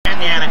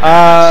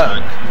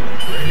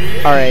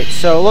Alright,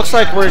 so it looks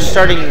like we're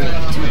starting...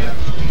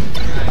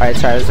 Alright,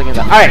 sorry, I was looking at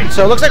that. Alright,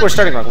 so it looks like we're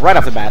starting right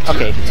off the bat.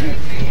 Okay.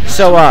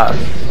 So,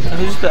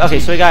 okay,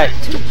 so we got...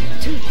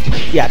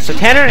 Yeah, so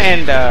Tanner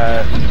and,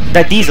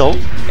 the Diesel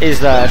is,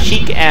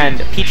 Sheik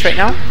and Peach right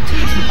now.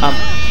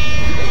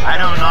 I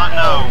do not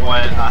know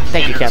what,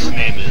 Thank you, Tanner's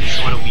name is.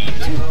 What do we...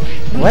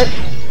 What?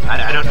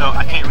 I don't know.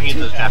 I can't read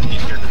those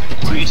Japanese characters.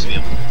 I used to be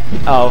able to.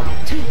 Oh.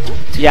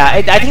 Yeah,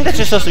 I think that's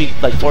just supposed to be,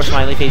 like, 4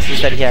 smiley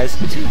faces that he has.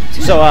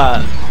 So,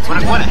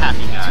 What a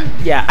happy guy.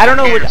 Yeah, I don't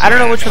know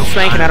which one's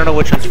Swank and I don't know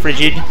which one's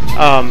Phrigid.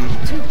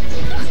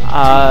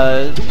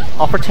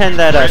 I'll pretend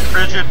that,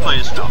 Phrigid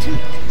plays Falcon.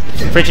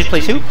 Phrigid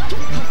plays who?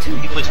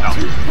 He plays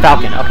Falcon.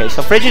 Falcon, okay,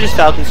 so Phrigid is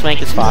Falcon,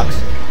 Swank is Fox.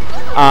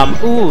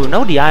 Ooh,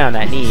 no DI on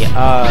that knee.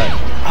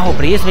 Oh,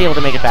 but he is able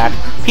to make it back.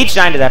 Peach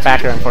died to that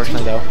back air,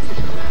 unfortunately, though.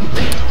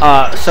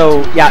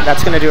 So, yeah,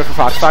 that's gonna do it for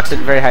Fox. Fox at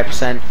very high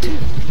percent.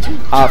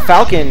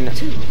 Falcon,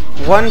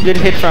 one good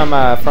hit from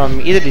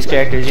either of these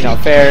characters, you know,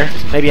 fair,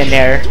 maybe a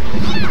nair.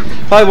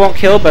 Probably won't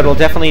kill, but it'll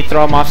definitely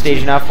throw him off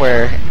stage enough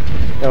where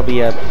it'll be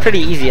a pretty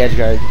easy edge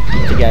guard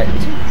to get.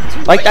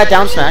 Like that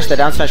down smash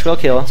will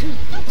kill.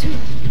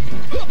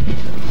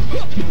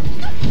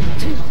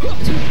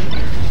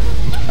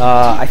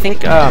 I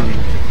think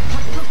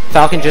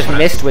Falcon just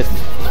missed with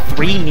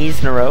 3 knees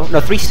in a row. No,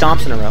 3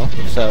 stomps in a row.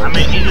 So I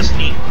mean, he did just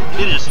knee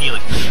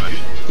like this much.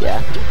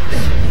 Yeah.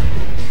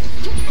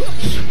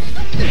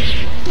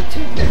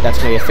 That's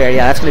gonna be a fair.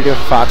 Yeah, that's gonna do it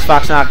for Fox.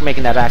 Fox not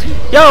making that back.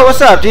 Yo,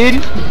 what's up, dude?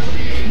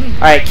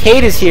 All right,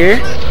 Cade is here.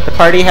 The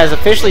party has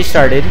officially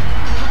started.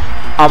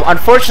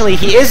 Unfortunately,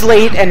 he is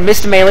late and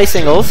missed melee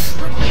singles.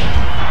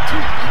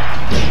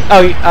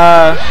 Oh,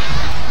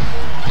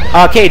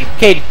 Cade.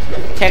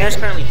 Tanner's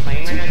currently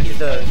playing right now. He's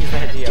the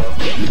head DO.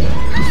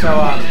 So,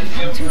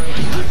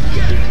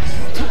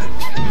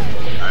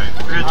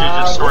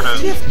 Just sort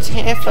of. If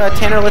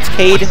Tanner lets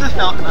Cade. What's this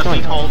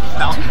Falcon called?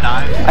 Falcon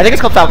Dive? I think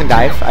it's called Falcon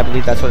Dive. I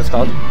believe that's what it's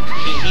called.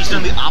 He's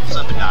doing the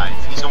opposite of the dive.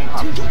 He's going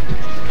up.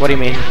 What do you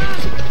mean?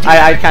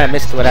 I kind of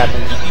missed what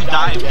happened. You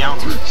dive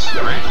downwards,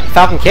 right?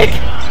 Falcon Kick?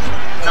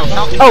 No,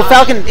 Falcon Oh, dive.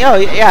 Falcon. Oh,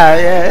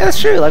 yeah, that's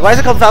true. Like, why is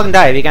it called Falcon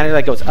Dive? He kind of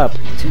like goes up.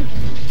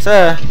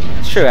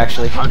 It's true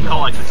actually. I would call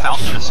it like the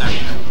Falcon Ascent.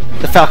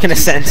 The Falcon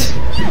Ascent.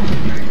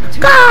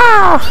 Go!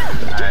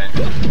 Alright.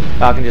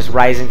 Falcon just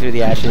rising through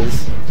the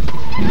ashes.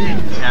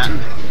 Yeah.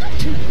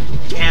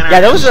 Tanner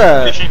Yeah, that was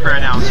fishing for a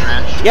down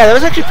smash. Yeah, that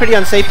was actually pretty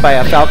unsafe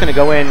by Falcon to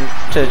go in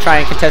to try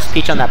and contest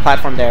Peach on that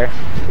platform there.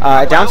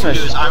 Down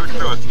smash. I would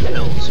throw a few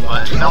pills,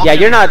 but Falcon, Yeah,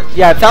 you're not.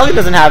 Yeah, Falcon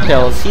doesn't have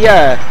pills. He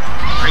Are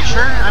you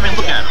sure? I mean,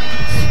 look at him.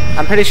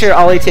 I'm pretty sure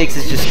all he takes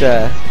is just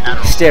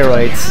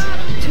steroids.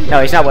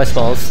 No, he's not West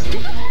Balls.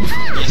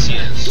 Yes, he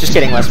is. Just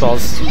kidding, West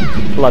Balls.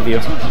 Love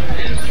you.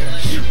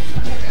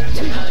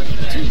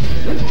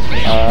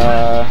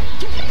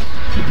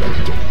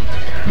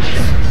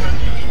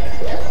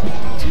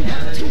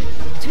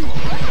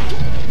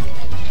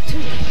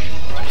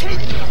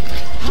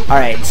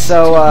 Alright,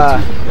 so,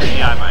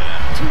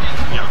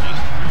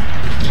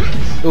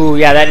 ooh,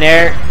 yeah, that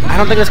nair. I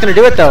don't think that's gonna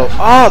do it, though.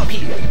 Oh,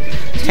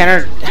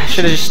 Tanner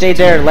should have just stayed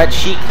there and let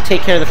Sheik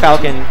take care of the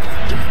Falcon.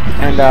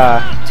 And,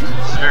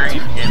 It's very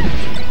even game.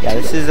 yeah,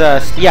 this is,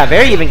 yeah,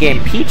 very even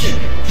game. Peach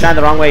shined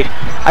the wrong way.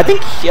 I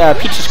think,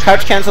 Peach just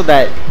crouch canceled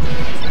that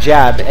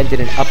jab and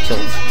did an up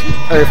tilt.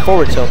 Or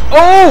forward tilt.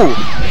 Oh!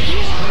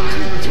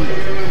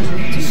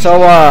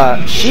 So,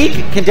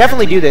 Sheik can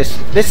definitely do this.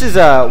 This is,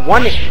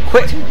 one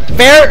quick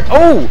fair.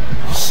 Oh!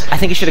 I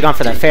think he should have gone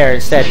for that fair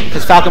instead,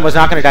 because Falcon was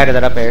not going to die to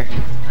that up air.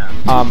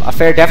 A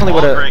fair definitely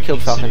would have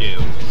killed Falcon. He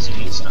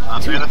needs to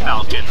up air the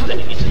Falcon, then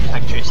he needs to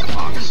tech chase the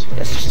Fox.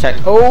 Yes, just tech.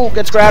 Oh,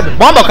 gets grabbed.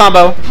 Wombo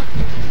combo!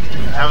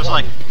 That was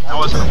like, that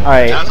wasn't a wombo.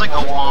 Alright. That was like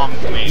a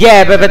wombo.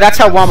 Yeah, but that's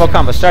how Wombo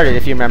combo started,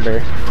 if you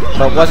remember.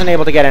 But wasn't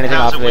able to get anything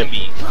That off was of a it.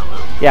 Wimby combo.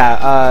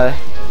 Yeah,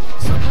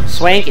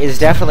 Swank is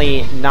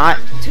definitely not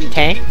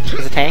Tang.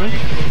 Is it Tang? I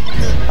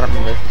don't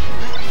remember.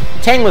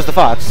 Tang was the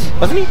Fox,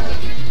 wasn't he? Who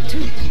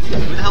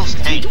the hell's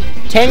Tank?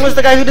 Tang was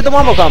the guy who did the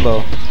Wombo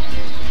combo.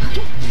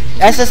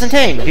 SS and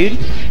Tang, dude.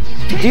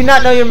 Do you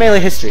not know your melee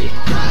history?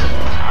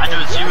 I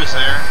know Zoo was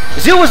there.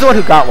 Zoo was the one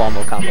who got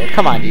Wombo combo.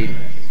 Come on, dude.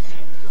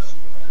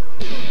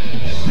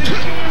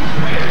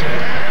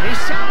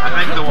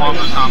 I think the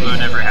wombo combo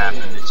never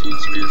happened. It's a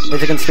conspiracy.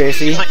 It's a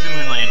conspiracy. It's like the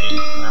moon landing, you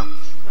know?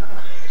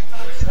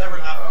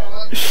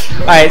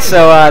 Alright,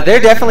 so they're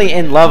definitely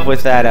in love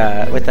with that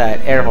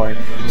air horn.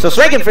 So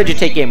Swank and Phrigid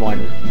take game 1.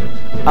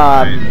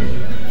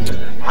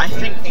 I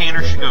think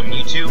Tanner should go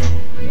Mewtwo.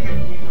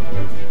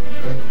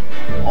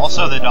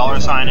 Also, the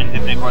 $sign in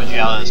Hypnic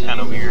Royale is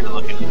kind of weird to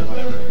look into,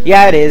 whatever.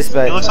 Yeah, it is,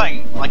 but It looks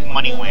like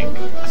Money Wink.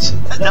 That's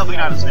definitely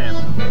not his name.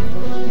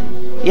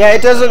 yeah,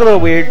 it does look a little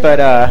weird, but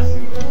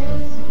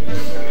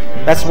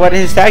that's what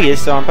his tag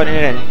is, so I'm putting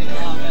it in.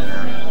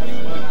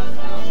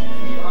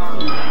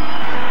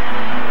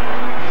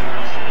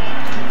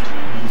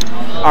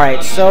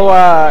 Alright, so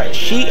I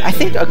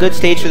think a good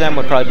stage for them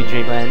would probably be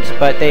Dreamland,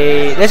 but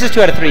this is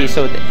 2 out of 3,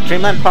 so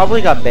Dreamland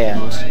probably got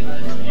banned.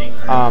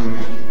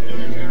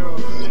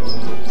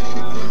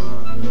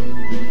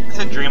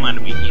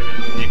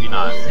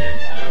 not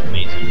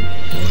amazing.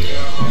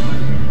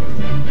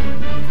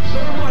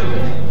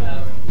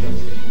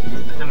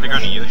 Then they're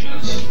going to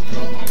Yoshi's.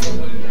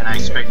 And I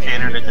expect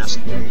Tanner to just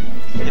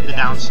hit the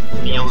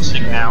yellow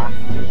stick down.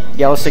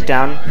 Yellow stick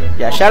down.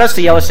 Yeah, shoutouts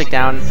to yellow stick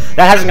down.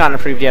 That hasn't gotten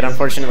approved yet,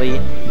 unfortunately.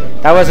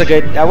 That was a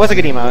good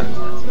emote.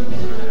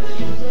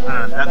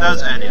 That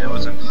was Eddie, that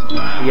wasn't...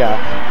 Yeah.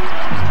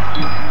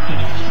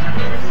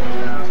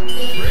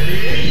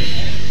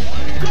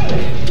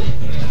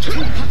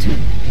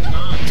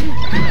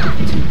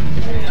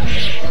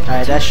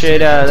 Alright, that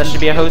should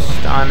be a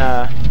host on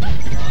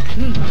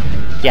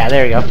yeah,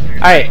 there we go.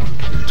 Alright.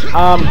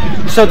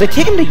 So they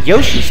take him to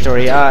Yoshi's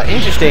story.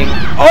 Interesting.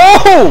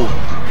 Oh!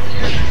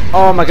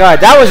 Oh my god,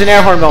 that was an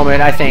air horn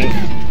moment, I think.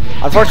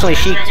 Unfortunately,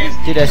 Sheik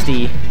did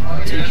SD.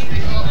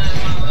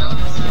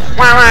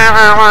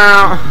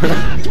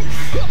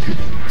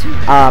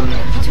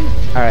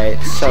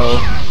 Alright, so...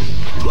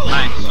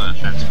 Nice,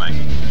 Spike.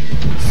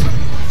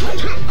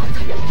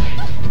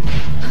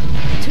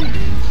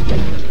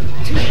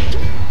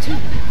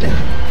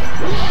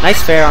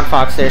 Nice fair on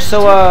Fox there.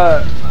 So,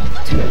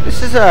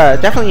 this is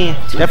definitely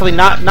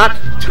not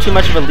too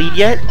much of a lead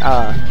yet.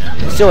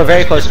 Still a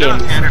very close game.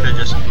 Canada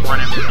just run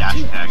him with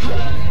dash attack.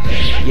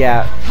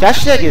 Yeah,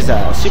 dash attack is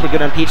super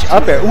good on Peach.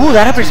 Up air. Ooh,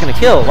 that up air's gonna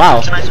kill. Wow.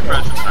 It's a nice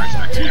approach from Star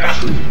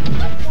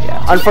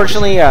Yeah.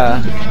 Unfortunately,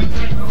 I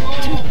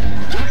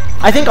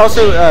think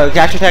also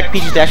dash attack,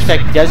 Peach's dash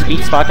attack does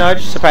beat spot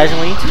dodge.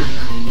 Surprisingly,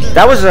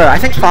 that was I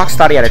think Fox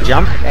thought he had a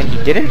jump and he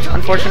didn't.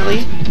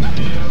 Unfortunately.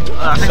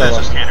 I think that's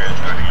just Canada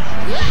starting.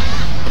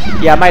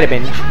 Yeah, it might have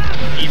been.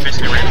 He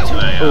basically ran into a...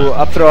 Ooh,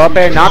 up throw up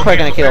air, not quite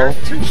gonna kill.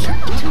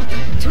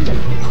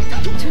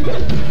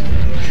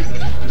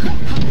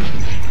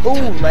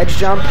 Ooh, ledge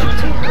jump.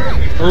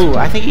 Ooh,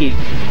 I think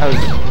that was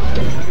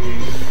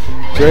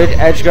good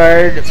edge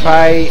guard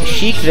by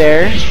Sheik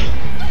there.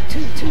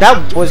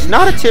 That was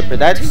not a tipper.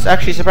 That's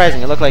actually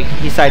surprising. It looked like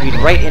he side beat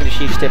right into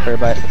Sheik's tipper,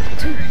 but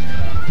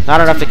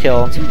not enough to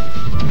kill.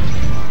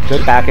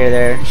 Good back air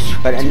there.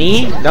 But a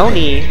knee? No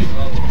knee.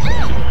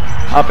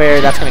 Up air,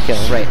 that's gonna kill.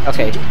 Right,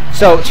 okay.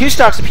 So 2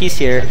 stocks apiece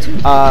here.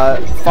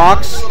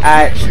 Fox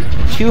at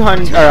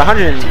 200 or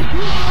 100.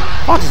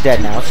 Fox is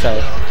dead now,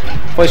 so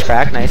voice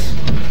crack, nice.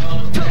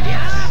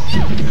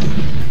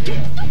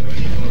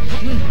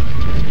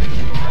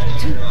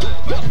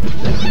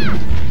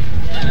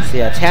 So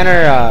yeah,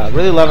 Tanner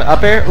really loving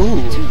up air.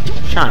 Ooh,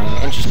 shine.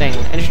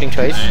 Interesting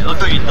choice. It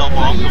looked like he double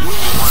off the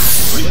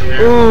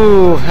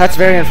ooh, that's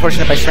very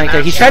unfortunate by Swank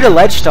there. He tried to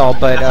ledge stall,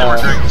 but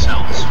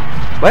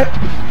what?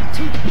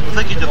 It looked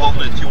like he developed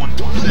the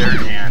 2-1-4s there,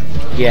 and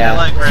yeah, I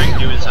let Greg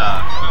do his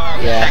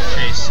tech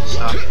chase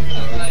stuff.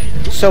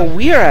 So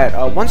we are at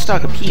 1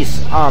 stock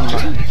apiece.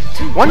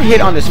 1 hit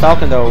on this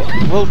Falcon though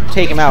will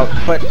take him out,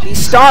 but he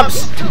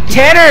stomps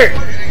Tanner.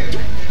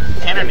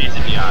 Tanner needs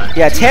to be on.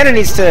 Yeah, Tanner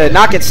needs to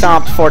not get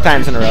stomped 4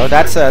 times in a row.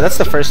 That's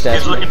the first step.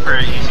 He's looking for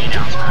an easy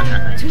down smash,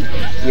 I think.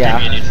 Yeah.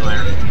 Maybe an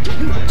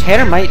later.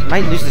 Tanner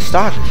might lose the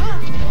stock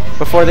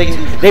before they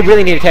can. They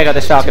really need to take out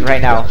this Falcon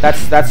right now.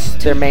 That's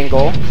their main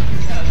goal.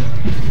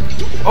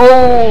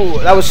 Oh,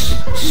 that was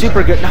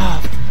super good.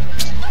 No,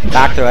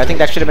 back throw. I think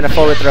that should have been a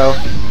forward throw.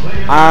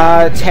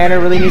 Tanner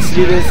really needs to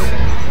do this.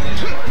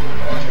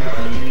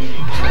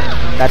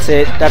 That's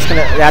it. That's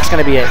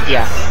gonna be it.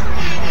 Yeah.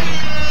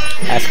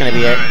 That's gonna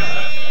be it.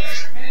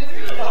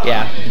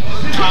 Yeah.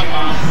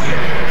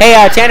 Hey,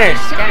 Tanner.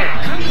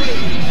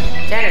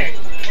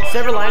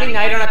 Silver lining.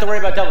 Now you don't have to worry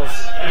about doubles.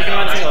 You can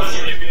run singles.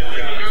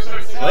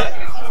 What?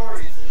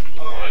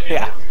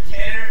 Yeah.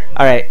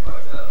 All right.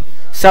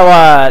 So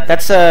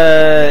that's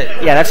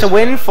a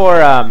win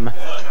for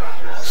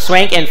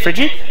Swank and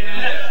Phrigid.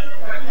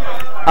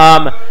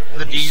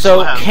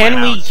 So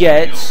can we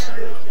get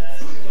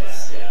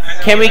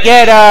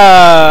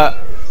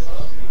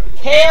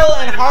Kale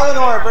and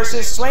Harlanor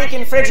versus Swank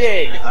and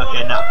Phrigid?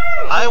 Okay, now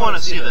I want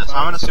to see this.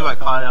 I want to see what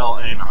Kyle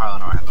and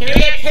Harlanor have. Can we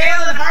get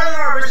Kale and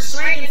Harlanor versus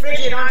Swank and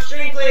Phrigid on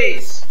stream,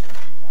 please?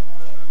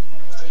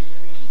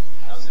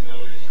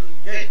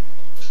 Good.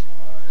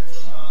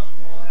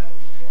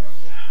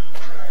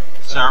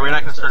 So are we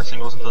not going to start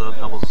singles until the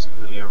doubles is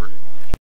over?